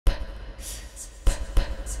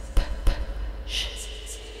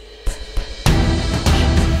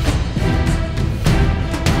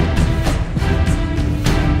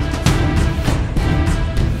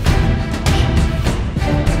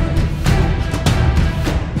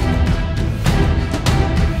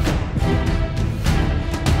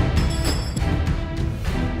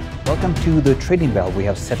to the Trading Bell. We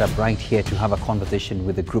have set up right here to have a conversation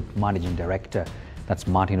with the Group Managing Director. That's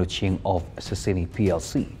Martin Ochieng of Sasini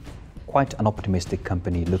PLC. Quite an optimistic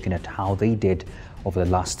company looking at how they did over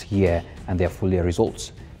the last year and their full year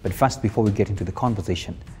results. But first, before we get into the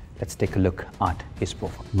conversation, let's take a look at his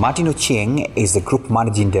profile. Martin Ochieng is the Group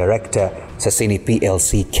Managing Director, Sasini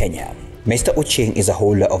PLC Kenya. Mr. Ochieng is a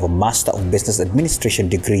holder of a Master of Business Administration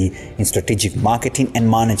degree in Strategic Marketing and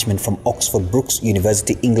Management from Oxford Brookes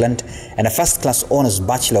University, England, and a first-class Honours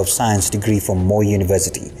Bachelor of Science degree from Moi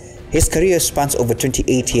University. His career spans over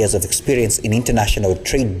 28 years of experience in international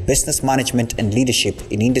trade, business management and leadership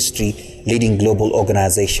in industry, leading global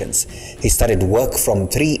organizations. He started work from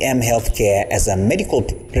 3M Healthcare as a medical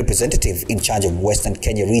representative in charge of Western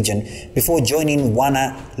Kenya region before joining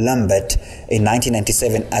Wana Lambert in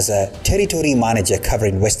 1997 as a territory manager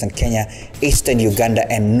covering Western Kenya, Eastern Uganda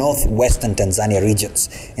and Northwestern Tanzania regions.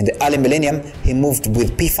 In the early millennium, he moved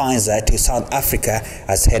with Pfizer to South Africa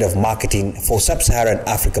as head of marketing for Sub-Saharan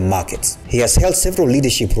Africa markets. He has held several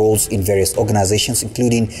leadership roles in various organizations,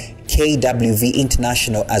 including KWV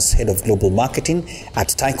International as head of global marketing, at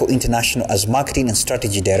Tyco International as marketing and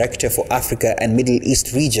strategy director for Africa and Middle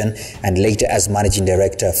East region, and later as managing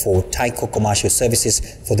director for Tyco Commercial Services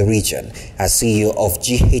for the region, as CEO of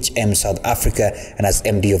GHM South Africa and as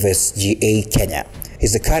MD of SGA Kenya.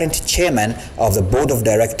 He's the current chairman of the board of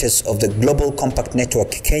directors of the Global Compact Network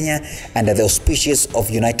Kenya and the auspicious of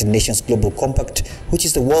United Nations Global Compact, which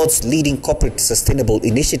is the world's leading corporate sustainable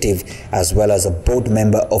initiative, as well as a board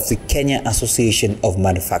member of the Kenya Association of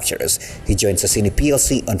Manufacturers. He joined Sasini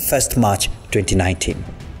PLC on 1st March 2019.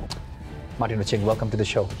 Martin Ochieng, welcome to the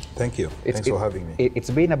show. Thank you. Thanks for having me. It's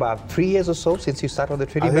been about 3 years or so since you started on the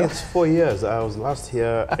Trading Bell? I think it's 4 years. I was last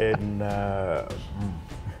here in...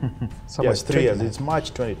 yes, 3 years. It's March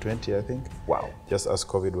 2020, I think. Wow. Just as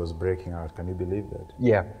COVID was breaking out. Can you believe that?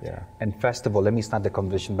 Yeah. And first of all, let me start the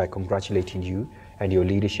conversation by congratulating you and your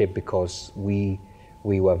leadership, because we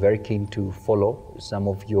were very keen to follow some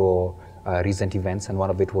of your recent events, and one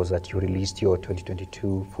of it was that you released your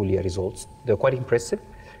 2022 full year results. They're quite impressive.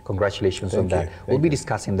 Congratulations on that. We'll be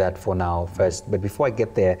discussing that for now first, but before I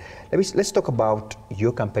get there, let's talk about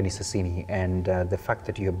your company Sasini and the fact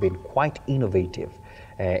that you have been quite innovative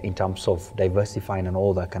in terms of diversifying and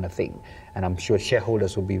all that kind of thing. And I'm sure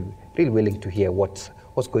shareholders will be really willing to hear what's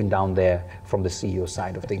going down there from the CEO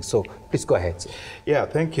side of things. So please go ahead. Yeah,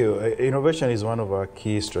 thank you. Innovation is one of our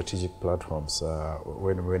key strategic platforms.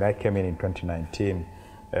 When I came in 2019,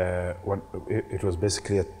 it was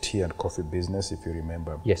basically a tea and coffee business, if you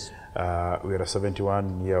remember. Yes. We're a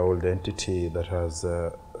 71-year-old entity that has,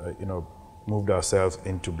 moved ourselves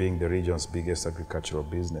into being the region's biggest agricultural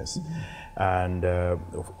business. And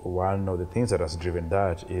one of the things that has driven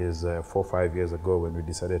that is 4 or 5 years ago when we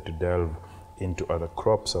decided to delve into other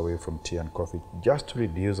crops away from tea and coffee, just to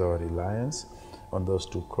reduce our reliance on those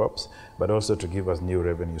two crops, but also to give us new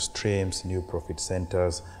revenue streams, new profit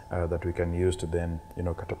centers that we can use to then,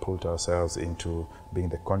 catapult ourselves into being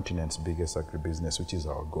the continent's biggest agribusiness, which is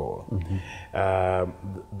our goal.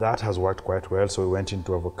 That has worked quite well. So we went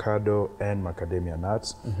into avocado and macadamia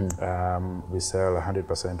nuts. We sell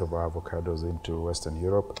 100% of our avocados into Western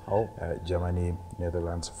Europe, Germany,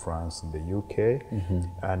 Netherlands, France, and the UK.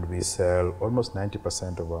 And we sell almost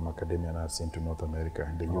 90% of our macadamia nuts into North America,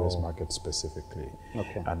 in the US market specifically.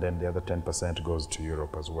 And then the other 10% goes to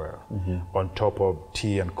Europe as well. On top of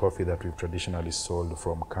tea and coffee that we've traditionally sold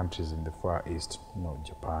from countries in the Far East,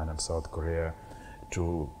 Japan and South Korea,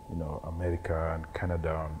 to America and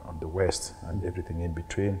Canada on the West, and everything in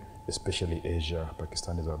between, especially Asia.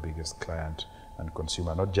 Pakistan is our biggest client and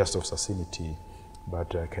consumer, not just of Sasini tea, but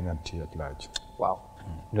Kenyan tea at large. Wow.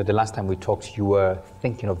 The last time we talked, you were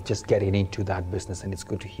thinking of just getting into that business, and it's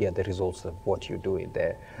good to hear the results of what you're doing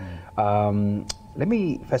there. Let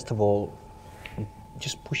me, first of all,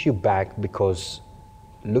 just push you back, because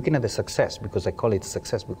looking at the success, because I call it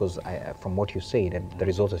success because from what you said and the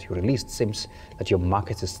results that you released, seems that your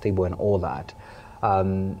market is stable and all that.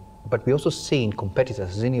 But we're also seeing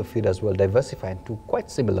competitors in your field as well diversify into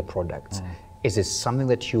quite similar products. Is this something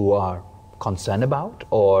that you are concerned about,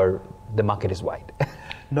 or the market is wide?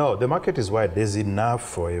 No, the market is wide. There's enough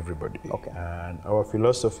for everybody. And our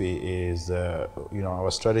philosophy is, our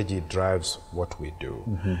strategy drives what we do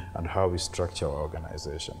and how we structure our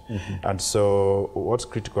organization. And so what's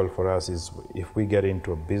critical for us is if we get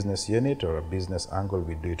into a business unit or a business angle,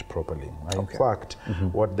 we do it properly. In fact,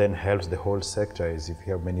 what then helps the whole sector is if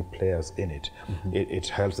you have many players in it, it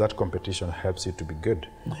helps, that competition helps you to be good.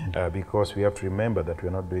 Because we have to remember that we're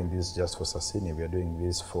not doing this just for Sasini, we are doing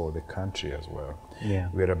this for the country as well.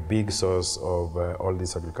 we're a big source of all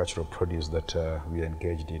this agricultural produce that we are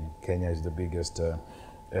engaged in. Kenya is the biggest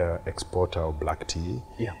exporter of black tea.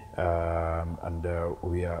 Yeah. And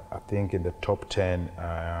we are, I think, in the top 10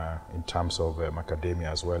 in terms of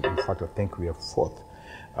macadamia as well. In fact, I think we are 4th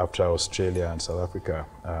after Australia and South Africa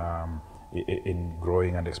in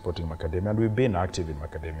growing and exporting macadamia. And we've been active in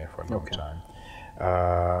macadamia for a long time.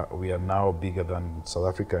 We are now bigger than South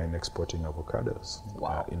Africa in exporting avocados,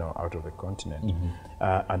 out of the continent.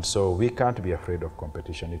 And so we can't be afraid of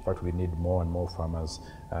competition. In fact, we need more and more farmers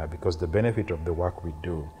because the benefit of the work we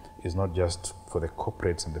do is not just for the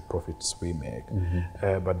corporates and the profits we make,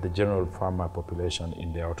 but the general farmer population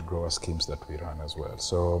in the outgrower schemes that we run as well.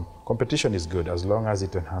 So competition is good as long as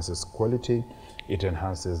it enhances quality, it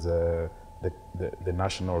enhances the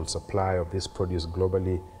national supply of this produce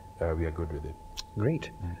globally. We are good with it.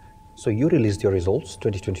 Great. So you released your results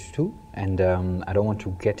 2022, and I don't want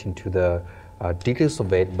to get into the details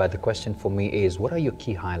of it, but the question for me is, what are your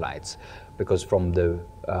key highlights? Because from the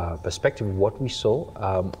perspective of what we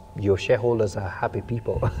saw, your shareholders are happy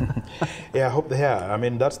people. Yeah, I hope they are. I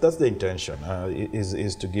mean, that's the intention,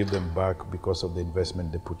 is to give them back because of the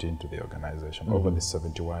investment they put into the organization over the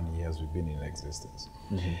 71 years we've been in existence.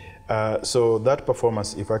 So that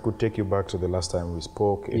performance, if I could take you back to the last time we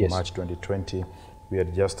spoke in March 2020, we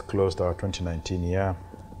had just closed our 2019 year.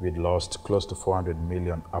 We'd lost close to 400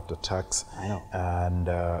 million after tax. I know.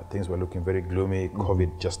 And things were looking very gloomy.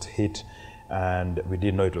 COVID just hit, and we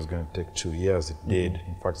didn't know it was going to take 2 years. It did.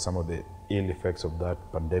 In fact, some of the ill effects of that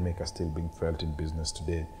pandemic are still being felt in business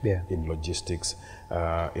today, in logistics,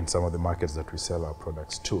 in some of the markets that we sell our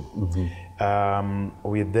products to.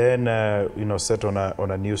 We then set on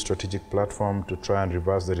a new strategic platform to try and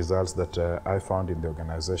reverse the results that I found in the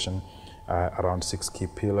organization. Around 6 key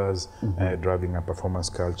pillars, driving a performance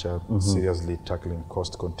culture, seriously tackling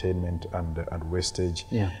cost containment and wastage,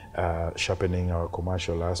 sharpening our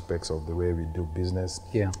commercial aspects of the way we do business,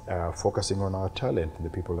 focusing on our talent, the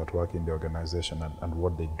people that work in the organization and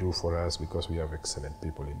what they do for us, because we have excellent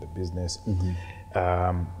people in the business.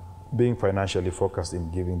 Being financially focused in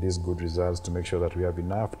giving these good results to make sure that we have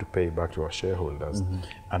enough to pay back to our shareholders.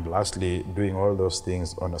 And lastly, doing all those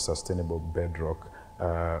things on a sustainable bedrock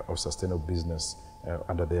of sustainable business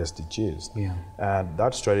under the SDGs. And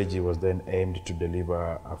that strategy was then aimed to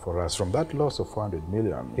deliver for us from that loss of 400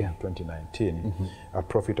 million in 2019, a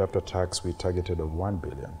profit after tax we targeted of 1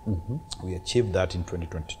 billion. We achieved that in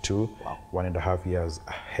 2022, 1.5 years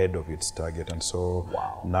ahead of its target. And so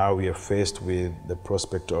now we are faced with the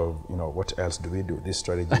prospect of, what else do we do? This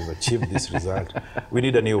strategy has achieved this result. We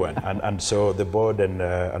need a new one. And so the board and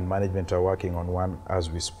management are working on one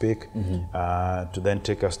as we speak to then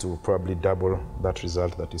take us to probably double that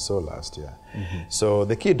result that we saw last year. So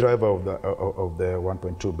the key driver of the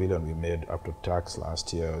 1.2 billion we made after tax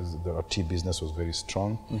last year is our tea business was very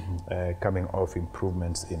strong, coming off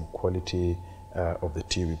improvements in quality of the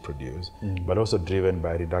tea we produce, but also driven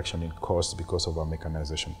by reduction in costs because of our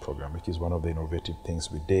mechanization program, which is one of the innovative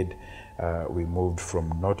things we did. We moved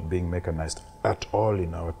from not being mechanized at all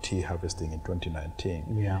in our tea harvesting in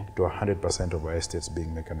 2019 to 100% of our estates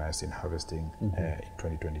being mechanized in harvesting in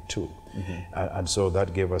 2022. And so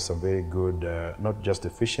that gave us some very good, not just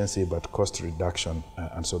efficiency, but cost reduction,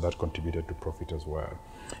 and so that contributed to profit as well.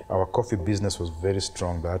 Our coffee business was very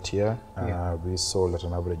strong that year. We sold at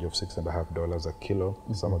an average of $6.50 a kilo,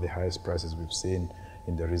 some of the highest prices we've seen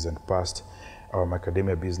in the recent past. Our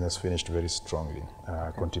macadamia business finished very strongly,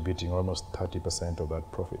 contributing almost 30% of that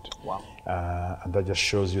profit. And that just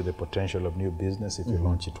shows you the potential of new business if you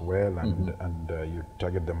launch it well and you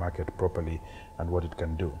target the market properly and what it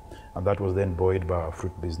can do. And that was then buoyed by our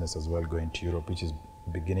fruit business as well, going to Europe, which is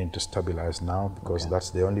beginning to stabilize now, because that's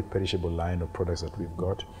the only perishable line of products that we've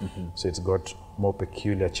got. So it's got more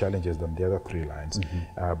peculiar challenges than the other 3 lines,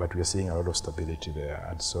 but we're seeing a lot of stability there.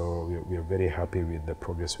 And so we are very happy with the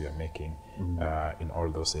progress we are making in all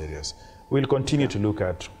those areas. We'll continue to look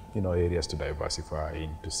at areas to diversify in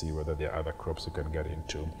to see whether there are other crops we can get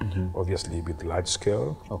into, obviously with large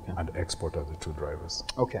scale and export as the 2 drivers.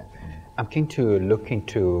 I'm keen to look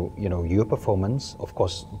into your performance, of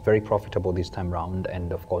course very profitable this time round,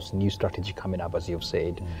 and of course new strategy coming up as you've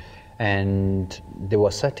said. And there were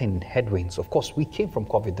certain headwinds. Of course, we came from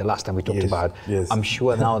COVID the last time we talked about. I'm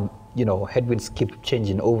sure now headwinds keep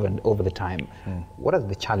changing over and over the time. What are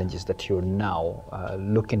the challenges that you're now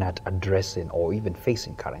looking at addressing or even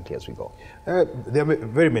facing currently as we go? There are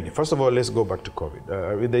very many. First of all, let's go back to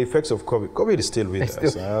COVID. With the effects of COVID, COVID is still with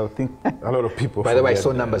us. I think a lot of people By the way, I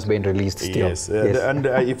saw numbers being released still. Yes, and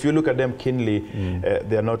if you look at them keenly,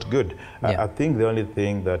 they're not good. I think the only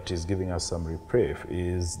thing that is giving us some reprieve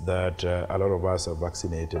is that a lot of us are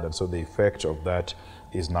vaccinated, and so the effect of that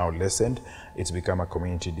is now lessened. It's become a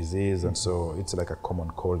community disease, and so it's like a common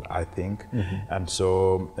cold, I think. And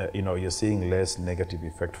so, you're seeing less negative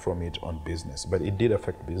effect from it on business. But it did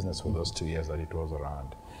affect business for those 2 years that it was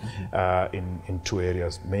around. In two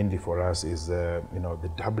areas, mainly for us, is the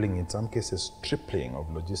doubling, in some cases tripling of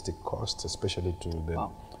logistic costs, especially to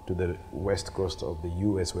the west coast of the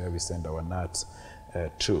US, where we send our nuts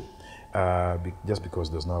to. Just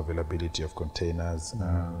because there's no availability of containers.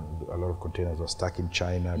 A lot of containers were stuck in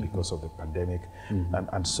China because of the pandemic.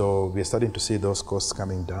 And so we're starting to see those costs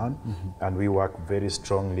coming down. And we work very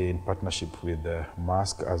strongly in partnership with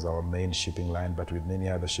Maersk as our main shipping line, but with many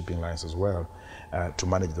other shipping lines as well, to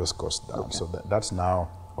manage those costs down. So that's now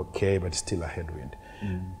okay, but still a headwind.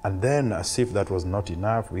 And then, as if that was not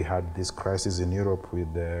enough, we had this crisis in Europe with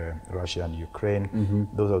Russia and Ukraine.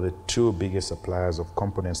 Those are the two biggest suppliers of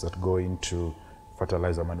components that go into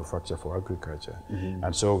fertilizer manufacture for agriculture.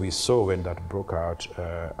 And so we saw when that broke out,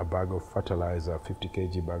 a bag of fertilizer, 50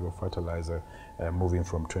 kg bag of fertilizer, moving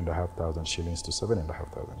from 2,500 shillings to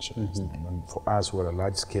 7,500 shillings. And for us, we're a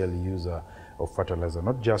large-scale user of fertilizer,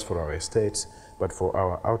 not just for our estates, but for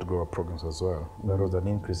our outgrower programs as well. There was an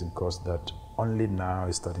increase in cost that only now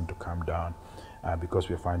is starting to come down because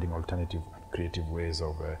we're finding alternative and creative ways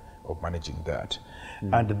of managing that.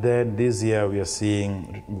 And then this year we are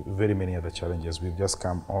seeing very many other challenges. We've just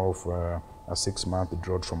come off a 6-month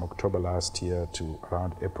drought from October last year to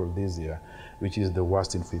around April this year, which is the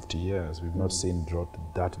worst in 50 years. We've not seen drought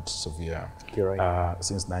that severe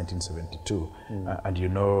since 1972. And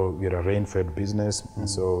we're a rain-fed business, and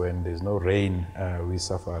so when there's no rain, we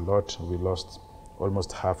suffer a lot. We lost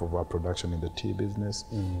almost half of our production in the tea business.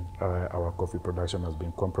 Our coffee production has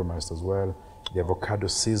been compromised as well. The avocado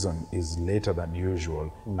season is later than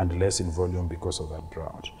usual and less in volume because of that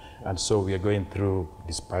drought. And so we are going through,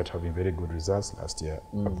 despite having very good results last year,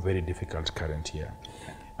 a very difficult current year.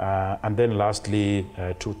 And then lastly,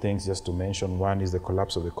 two things just to mention. One is the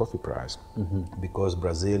collapse of the coffee price, because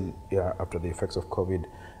Brazil, after the effects of COVID,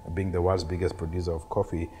 being the world's biggest producer of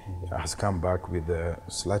coffee, has come back with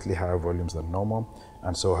slightly higher volumes than normal.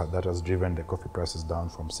 And so that has driven the coffee prices down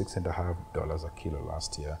from $6.50 a kilo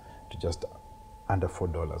last year to just under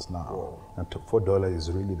 $4 now. And $4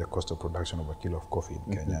 is really the cost of production of a kilo of coffee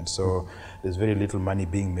in Kenya. And so there's very little money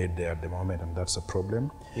being made there at the moment, and that's a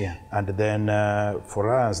problem. And then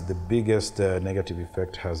for us, the biggest negative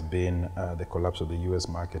effect has been the collapse of the US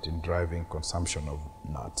market in driving consumption of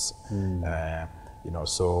nuts.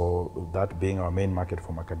 So that being our main market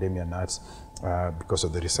for macadamia nuts, because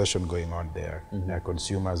of the recession going on there,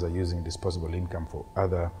 consumers are using disposable income for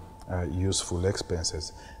other useful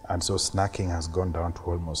expenses, and so snacking has gone down to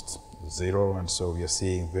almost zero, and so we are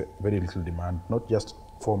seeing very little demand, not just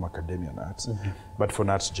for macadamia nuts, but for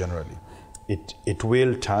nuts generally. It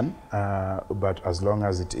will turn, but as long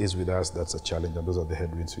as it is with us, that's a challenge, and those are the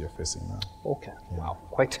headwinds we are facing now. Okay, wow,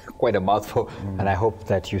 quite a mouthful, and I hope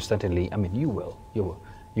that you certainly,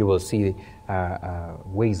 you will see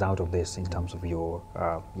ways out of this in terms of your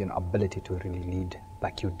ability to really lead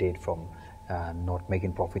like you did from not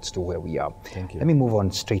making profits to where we are. Thank you. Let me move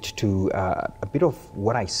on straight to a bit of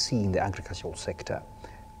what I see in the agricultural sector.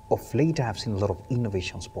 Of late, I have seen a lot of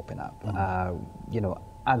innovations popping up.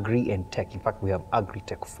 Agri and tech. In fact, we have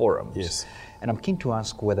agri-tech forums. Yes. And I'm keen to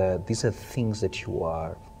ask whether these are things that you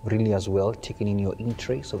are really as well taking in your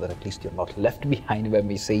in-tray, so that at least you're not left behind, if I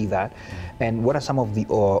may say that. And what are some of the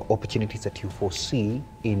opportunities that you foresee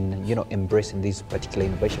in embracing these particular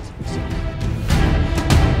innovations that we see?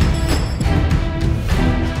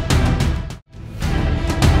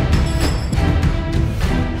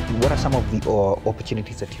 What are some of the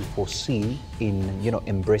opportunities that you foresee in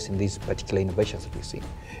embracing these particular innovations that we see?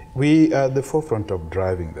 We are at the forefront of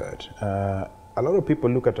driving that. A lot of people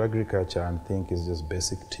look at agriculture and think it's just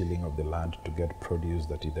basic tilling of the land to get produce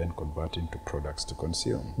that you then convert into products to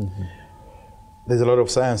consume. There's a lot of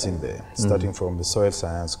science in there, starting from the soil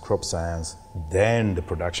science, crop science, then the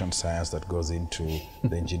production science that goes into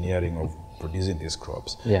the engineering of producing these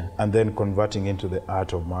crops, Yeah. and then converting into the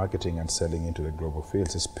art of marketing and selling into the global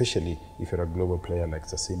fields, especially if you're a global player like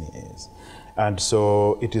Sasini is. And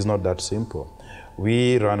so it is not that simple.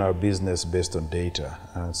 We run our business based on data.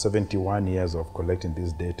 71 years of collecting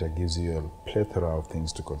this data gives you a plethora of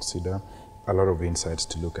things to consider, a lot of insights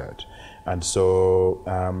to look at. And so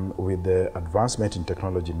with the advancement in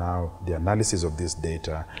technology now, the analysis of this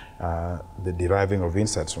data, the deriving of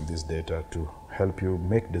insights from this data to help you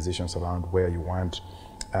make decisions around where you want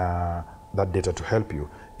that data to help you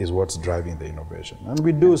is what's driving the innovation. And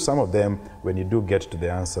we do some of them. When you do get to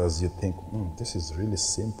the answers, you think, this is really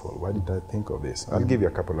simple. Why did I think of this? I'll give you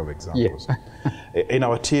a couple of examples. Yeah. In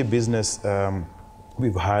our tea business,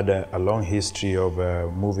 we've had a long history of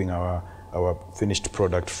moving our finished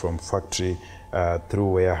product from factory through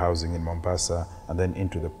warehousing in Mombasa and then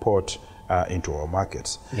into the port, into our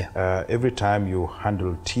markets. Yeah. Every time you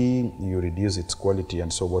handle tea, you reduce its quality,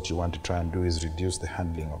 and so what you want to try and do is reduce the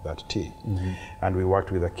handling of that tea. And we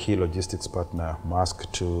worked with a key logistics partner, Maersk,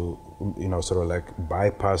 to sort of like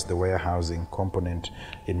bypass the warehousing component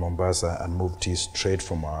in Mombasa and move tea straight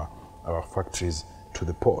from our factories to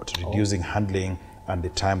the port, reducing handling and the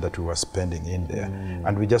time that we were spending in there.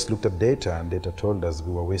 And we just looked at data, and data told us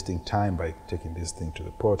we were wasting time by taking this thing to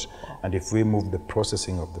the port. And if we move the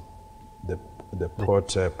processing of the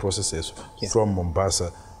port processes from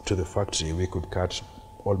Mombasa to the factory, we could cut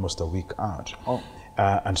almost a week out.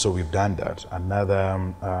 And so we've done that.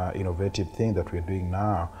 Another innovative thing that we're doing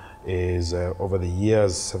now is over the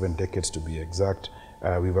years, 7 decades to be exact,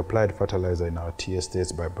 we've applied fertilizer in our tea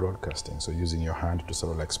estates by broadcasting, so using your hand to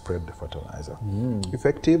sort of like spread the fertilizer.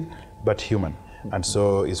 Effective, but human. And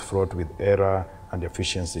so it's fraught with error and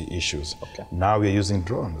efficiency issues. Now we're using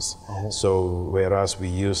drones. So whereas we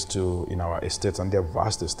used to, in our estates, and they're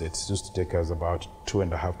vast estates, it used to take us about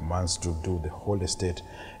 2.5 months to do the whole estate.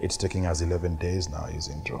 It's taking us 11 days now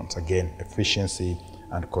using drones. Again, efficiency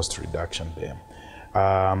and cost reduction there.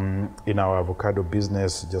 In our avocado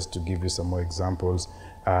business, just to give you some more examples,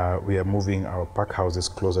 we are moving our pack houses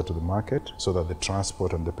closer to the market so that the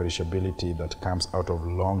transport and the perishability that comes out of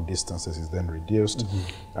long distances is then reduced.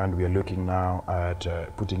 And we are looking now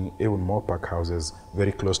at putting even more pack houses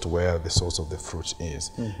very close to where the source of the fruit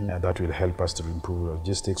is. And that will help us to improve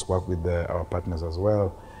logistics, work with our partners as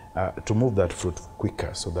well, to move that fruit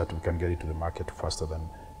quicker so that we can get it to the market faster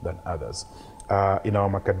than others. In our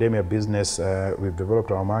macadamia business, we've developed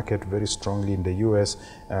our market very strongly in the US,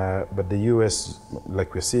 but the US,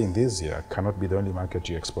 like we're seeing this year, cannot be the only market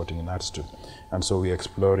you're exporting nuts to. And so we're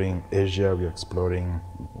exploring Asia, we're exploring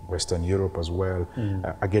Western Europe as well,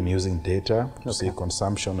 again using data to see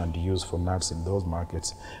consumption and use for nuts in those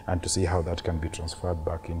markets, and to see how that can be transferred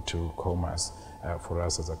back into commerce for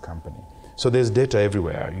us as a company. So there's data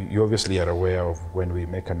everywhere. You obviously are aware of when we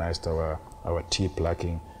mechanized our tea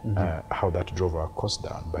plucking, how that drove our cost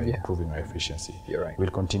down by improving our efficiency. You're right. We'll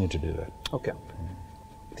continue to do that. Okay.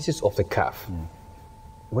 This is off the cuff.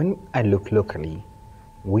 When I look locally,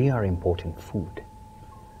 we are importing food.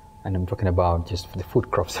 And I'm talking about just the food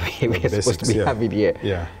crops we're supposed to be having here.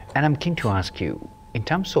 Yeah. And I'm keen to ask you, in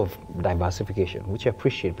terms of diversification, which I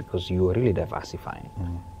appreciate because you are really diversifying,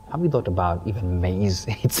 have you thought about even maize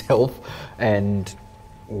itself? And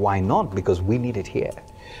why not? Because we need it here.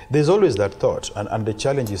 There's always that thought, and the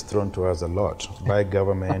challenge is thrown to us a lot by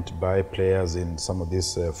government, by players in some of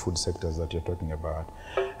these food sectors that you're talking about.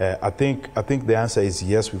 I think the answer is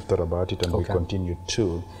yes, we've thought about it, and we continue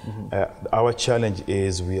to. Our challenge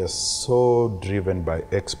is we are so driven by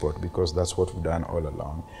export because that's what we've done all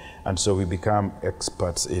along. And so we become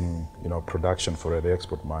experts in production for the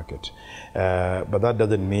export market. But that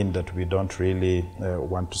doesn't mean that we don't really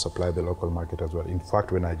want to supply the local market as well. In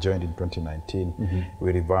fact, when I joined in 2019,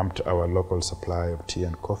 we revamped our local supply of tea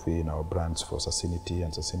and coffee in our brands for Sasini Tea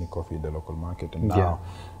and Sasini Coffee in the local market. And now,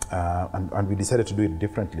 and we decided to do it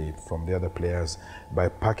differently from the other players by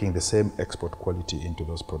packing the same export quality into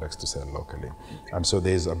those products to sell locally. And so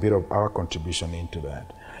there's a bit of our contribution into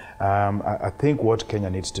that. I think what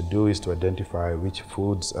Kenya needs to do is to identify which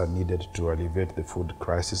foods are needed to alleviate the food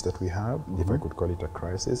crisis that we have, if I could call it a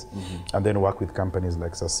crisis, and then work with companies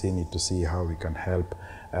like Sasini to see how we can help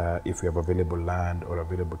if we have available land or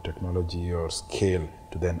available technology or scale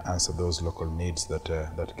to then answer those local needs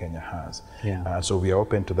that Kenya has. So we are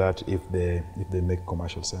open to that if they make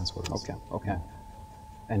commercial sense for us. Okay.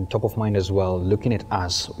 And top of mind as well, looking at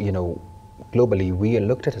us, globally, we are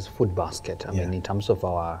looked at as a food basket. I mean, in terms of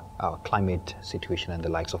our climate situation and the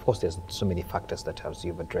likes, of course, there's so many factors that, as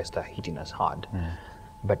you've addressed, are hitting us hard.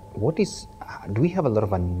 But what is, do we have a lot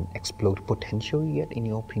of unexplored potential yet, in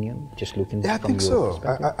your opinion? Just looking Yeah, I from think your so.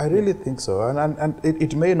 perspective? I really think so. And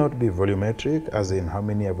it may not be volumetric, as in how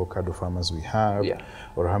many avocado farmers we have,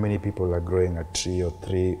 or how many people are growing a tree or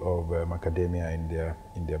three of macadamia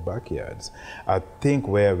in their backyards. I think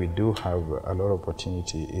where we do have a lot of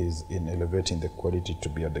opportunity is in elevating the quality to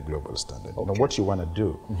be at the global standard. Now, what you want to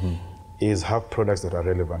do is have products that are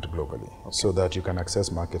relevant globally, so that you can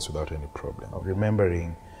access markets without any problem.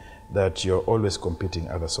 Remembering that you're always competing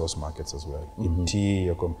other source markets as well. In tea,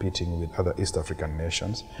 you're competing with other East African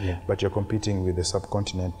nations, but you're competing with the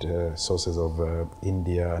subcontinent sources of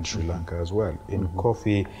India and Sri Lanka as well. In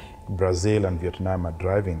coffee, Brazil and Vietnam are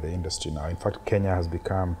driving the industry now. In fact, Kenya has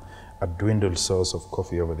become a dwindled source of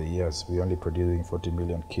coffee over the years. We're only producing 40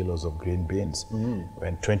 million kilos of green beans.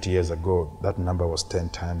 And 20 years ago, that number was 10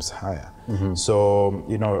 times higher. So,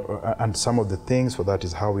 you know, and some of the things for that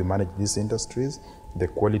is how we manage these industries, the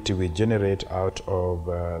quality we generate out of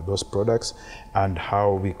those products, and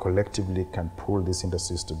how we collectively can pull these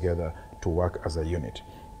industries together to work as a unit.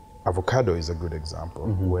 Avocado is a good example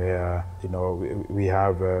where, you know, we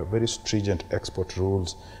have very stringent export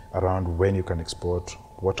rules around when you can export,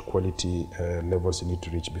 what quality levels you need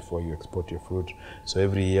to reach before you export your fruit. So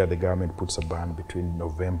every year the government puts a ban between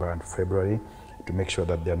November and February to make sure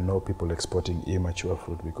that there are no people exporting immature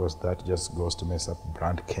fruit, because that just goes to mess up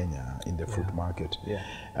brand Kenya in the fruit market.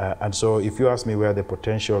 And so if you ask me where the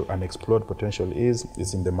potential, unexplored potential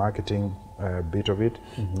is in the marketing bit of it,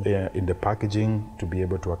 in the packaging to be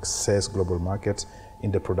able to access global markets,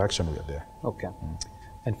 in the production we are there. Okay.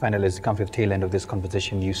 And finally, as we come to the tail end of this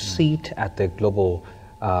conversation, you sit at the global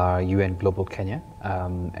UN Global Kenya,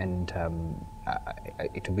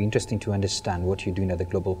 it would be interesting to understand what you're doing at the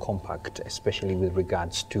Global Compact, especially with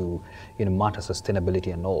regards to, you know, matter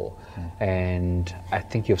sustainability and all. And I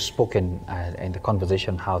think you've spoken in the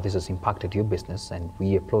conversation how this has impacted your business, and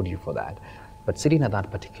we applaud you for that. But sitting at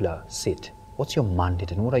that particular seat, what's your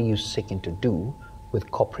mandate and what are you seeking to do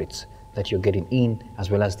with corporates that you're getting in,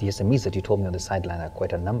 as well as the SMEs that you told me on the sideline are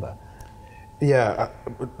quite a number? Yeah,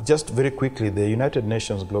 just very quickly, the United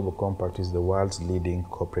Nations Global Compact is the world's leading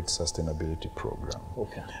corporate sustainability program.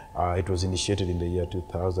 Okay. It was initiated in the year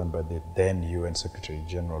 2000 by the then UN Secretary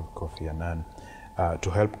General Kofi Annan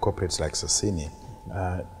to help corporates like Sasini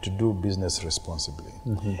to do business responsibly.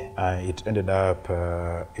 It ended up,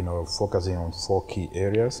 you know, focusing on 4 key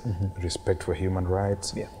areas: respect for human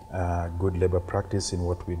rights, good labor practice in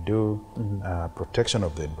what we do, protection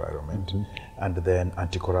of the environment, and then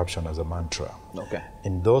anti-corruption as a mantra. Okay.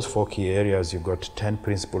 In those 4 key areas, you've got 10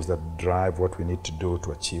 principles that drive what we need to do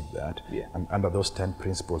to achieve that. And under those 10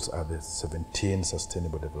 principles are the 17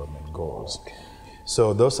 Sustainable Development Goals. Okay.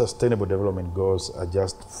 So those Sustainable Development Goals are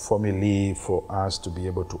just formulae for us to be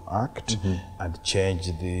able to act and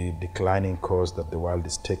change the declining course that the world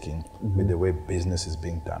is taking with the way business is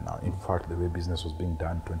being done now. In fact, the way business was being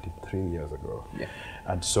done 23 years ago.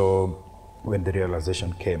 And so when the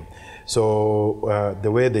realization came. So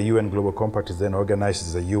the way the UN Global Compact is then organized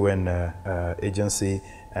is a UN agency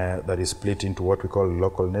that is split into what we call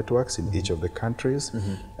local networks in each of the countries.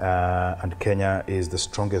 And Kenya is the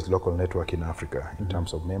strongest local network in Africa in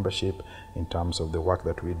terms of membership, in terms of the work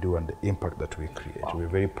that we do and the impact that we create. We're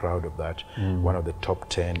very proud of that, one of the top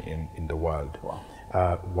 10 in the world.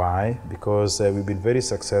 Why? Because we've been very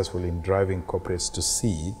successful in driving corporates to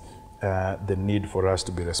see the need for us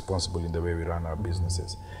to be responsible in the way we run our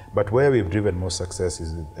businesses. But where we've driven most success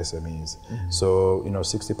is with SMEs. So, you know,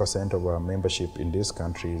 60% of our membership in this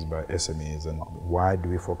country is by SMEs. And why do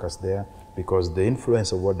we focus there? Because the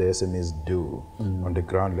influence of what the SMEs do on the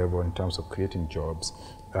ground level in terms of creating jobs,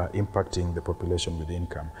 impacting the population with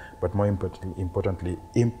income, but more importantly,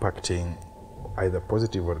 impacting either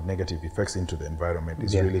positive or negative effects into the environment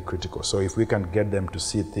is really critical. So if we can get them to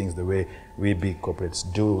see things the way we big corporates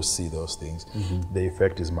do see those things, the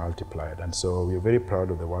effect is multiplied. And so we're very proud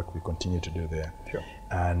of the work we continue to do there.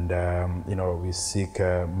 And you know, we seek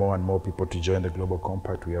more and more people to join the Global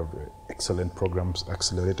Compact. We have excellent programs,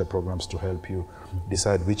 accelerator programs to help you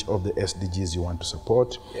decide which of the SDGs you want to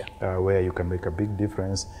support, where you can make a big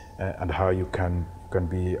difference, and how you can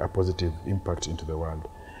be a positive impact into the world.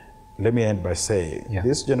 Let me end by saying,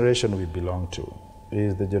 this generation we belong to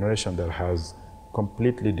is the generation that has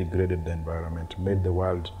completely degraded the environment, made the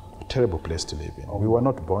world a terrible place to live in. We were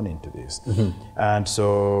not born into this. And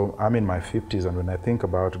so I'm in my 50s, and when I think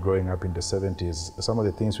about growing up in the 70s, some of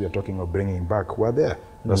the things we are talking of bringing back were there.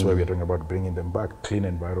 That's why we are talking about bringing them back: clean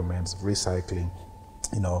environments, recycling,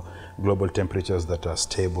 you know, global temperatures that are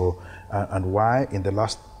stable. And why in the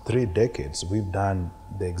last 3 decades, we've done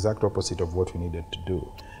the exact opposite of what we needed to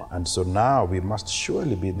do. And so now we must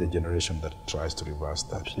surely be the generation that tries to reverse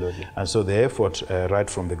that. Absolutely. And so the effort, right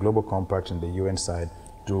from the Global Compact and the UN side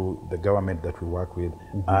to the government that we work with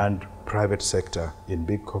and private sector in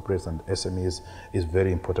big corporates and SMEs is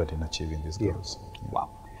very important in achieving these goals. Wow.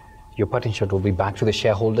 Your parting shot will be back to the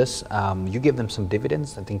shareholders. You gave them some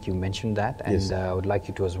dividends. I think you mentioned that. And Yes. I would like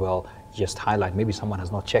you to as well just highlight, maybe someone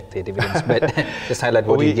has not checked their dividends, but just highlight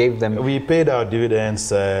what you gave them. We paid our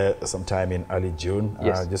dividends sometime in early June,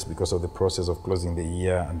 Yes. just because of the process of closing the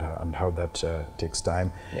year and how that takes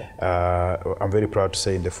time. Yeah. I'm very proud to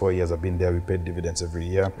say in the 4 years I've been there, we paid dividends every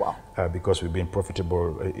year. Wow. Because we've been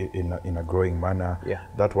profitable in a growing manner. Yeah.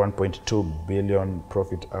 That 1.2 billion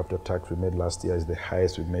profit after tax we made last year is the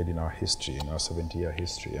highest we've made in our history, in our 70-year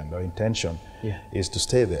history. And our intention is to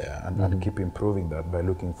stay there and keep improving that by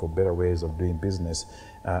looking for better ways of doing business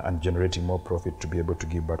and generating more profit to be able to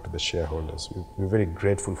give back to the shareholders. We're very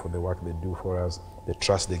grateful for the work they do for us, the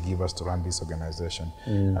trust they give us to run this organization.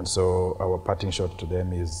 And so our parting shot to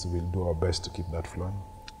them is we'll do our best to keep that flowing.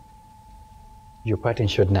 Your parting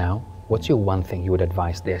shot now, what's your one thing you would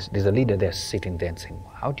advise? There's a leader there sitting there and saying,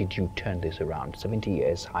 how did you turn this around? 70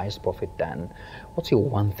 years, highest profit done. What's your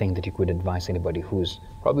one thing that you could advise anybody who's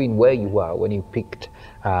probably where you were when you picked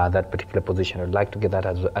that particular position? I'd like to get that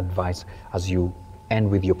as advice as you end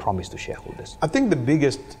with your promise to shareholders. I think the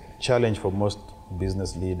biggest challenge for most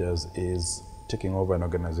business leaders is taking over an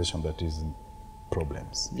organization that is in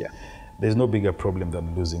problems. Yeah. There's no bigger problem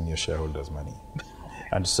than losing your shareholders' money.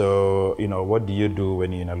 And so, what do you do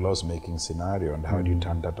when you're in a loss-making scenario, and how do you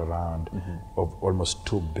turn that around of almost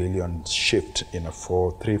 2 billion shift in a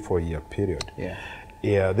 3-4 year period?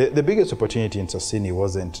 Yeah, the biggest opportunity in Sasini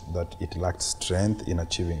wasn't that it lacked strength in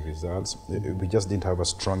achieving results. We just didn't have a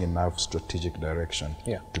strong enough strategic direction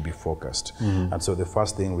to be focused. And so the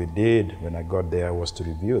first thing we did when I got there was to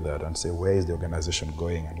review that and say, where is the organization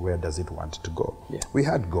going and where does it want to go? We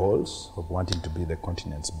had goals of wanting to be the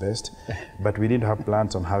continent's best, but we didn't have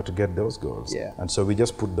plans on how to get those goals. And so we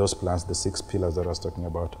just put those plans, the 6 pillars that I was talking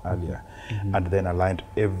about earlier, and then aligned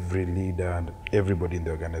every leader and everybody in the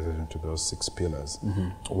organization to those 6 pillars.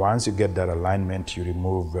 Once you get that alignment, you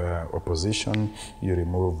remove opposition, you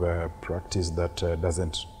remove practice that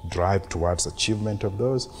doesn't drive towards achievement of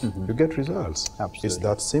those, you get results. Absolutely. It's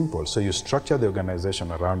that simple. So you structure the organization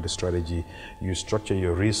around the strategy, you structure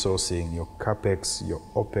your resourcing, your CapEx, your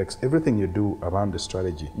OpEx, everything you do around the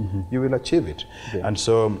strategy, you will achieve it. And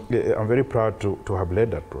so I'm very proud to have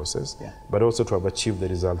led that process, but also to have achieved the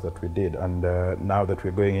results that we did. And now that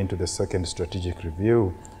we're going into the second strategic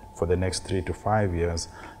review, for the next 3 to 5 years,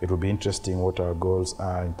 it will be interesting what our goals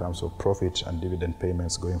are in terms of profit and dividend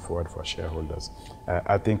payments going forward for shareholders.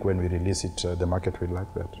 I think when we release it, the market will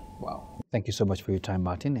like that. Wow. Thank you so much for your time,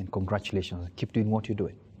 Martin, and congratulations. Keep doing what you're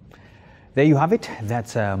doing. There you have it.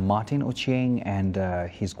 That's Martin Ochieng,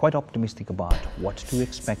 and he's quite optimistic about what to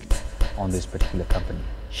expect on this particular company.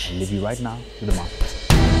 I'll leave you right now to the markets.